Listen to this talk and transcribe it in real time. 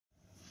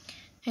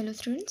Hello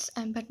students,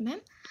 I am Padma.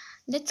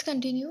 Let's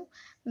continue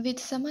with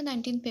Summer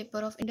 19 paper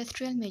of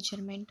Industrial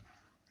Measurement.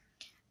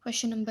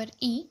 Question number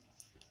E.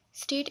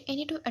 State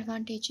any two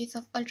advantages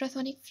of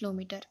ultrasonic flow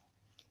meter.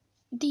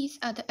 These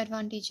are the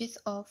advantages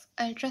of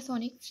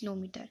ultrasonic flow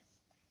meter.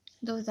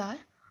 Those are: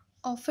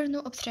 offer no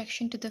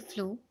obstruction to the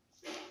flow.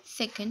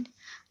 Second,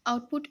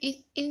 output is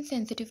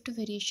insensitive to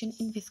variation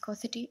in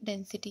viscosity,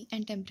 density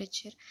and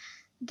temperature.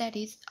 That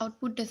is,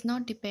 output does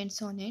not depend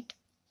on it.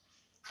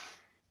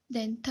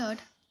 Then third,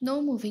 no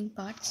moving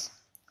parts.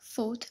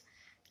 Fourth,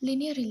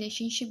 linear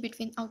relationship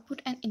between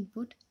output and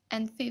input.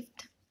 And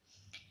fifth,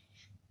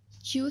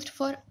 used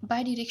for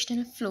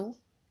bidirectional flow.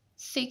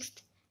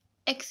 Sixth,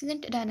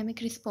 excellent dynamic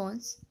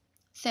response.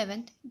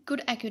 Seventh,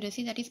 good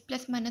accuracy, that is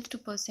plus minus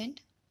 2%.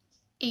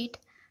 8,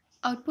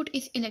 output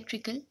is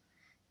electrical.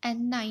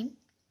 And 9,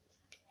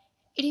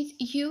 it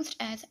is used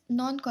as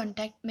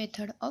non-contact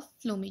method of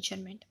flow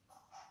measurement.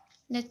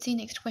 Let's see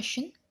next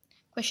question.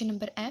 Question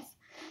number F.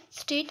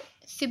 State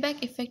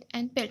Seebeck effect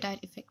and Peltier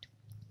effect.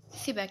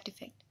 Seebeck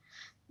effect.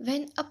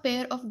 When a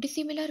pair of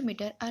dissimilar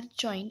meters are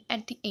joined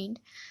at the end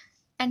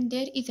and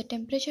there is a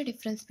temperature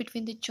difference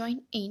between the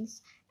joined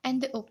ends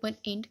and the open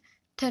end,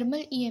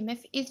 thermal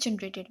EMF is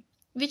generated,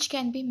 which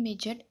can be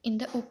measured in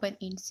the open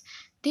ends.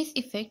 This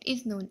effect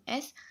is known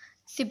as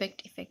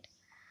Seebeck effect.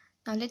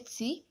 Now let's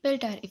see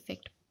Peltier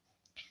effect.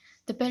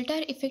 The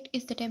Peltier effect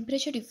is the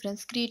temperature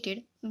difference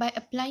created by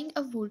applying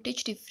a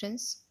voltage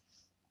difference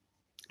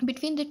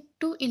between the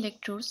two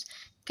electrodes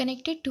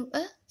connected to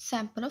a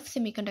sample of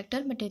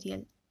semiconductor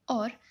material,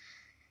 or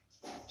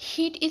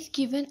heat is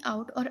given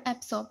out or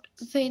absorbed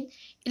when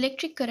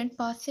electric current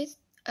passes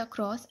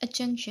across a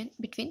junction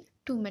between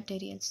two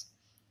materials.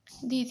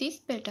 This is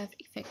Peltier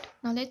effect.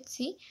 Now let's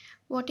see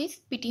what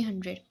is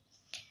PT100.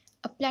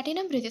 A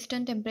platinum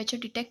resistant temperature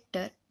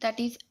detector, that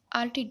is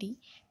RTD.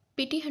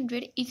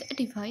 PT100 is a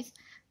device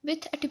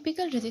with a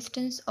typical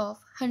resistance of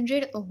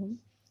 100 ohm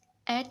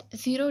at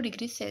 0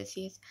 degrees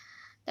Celsius.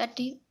 That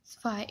is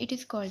why it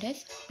is called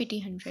as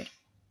PT100.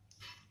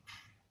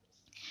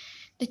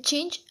 It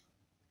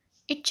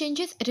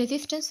changes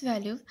resistance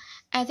value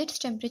as its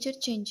temperature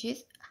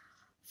changes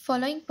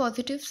following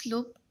positive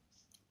slope,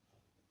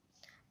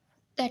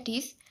 that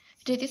is,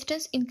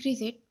 resistance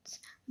increases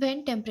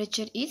when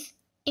temperature is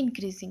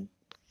increasing.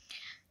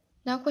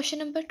 Now question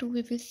number 2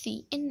 we will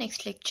see in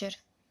next lecture.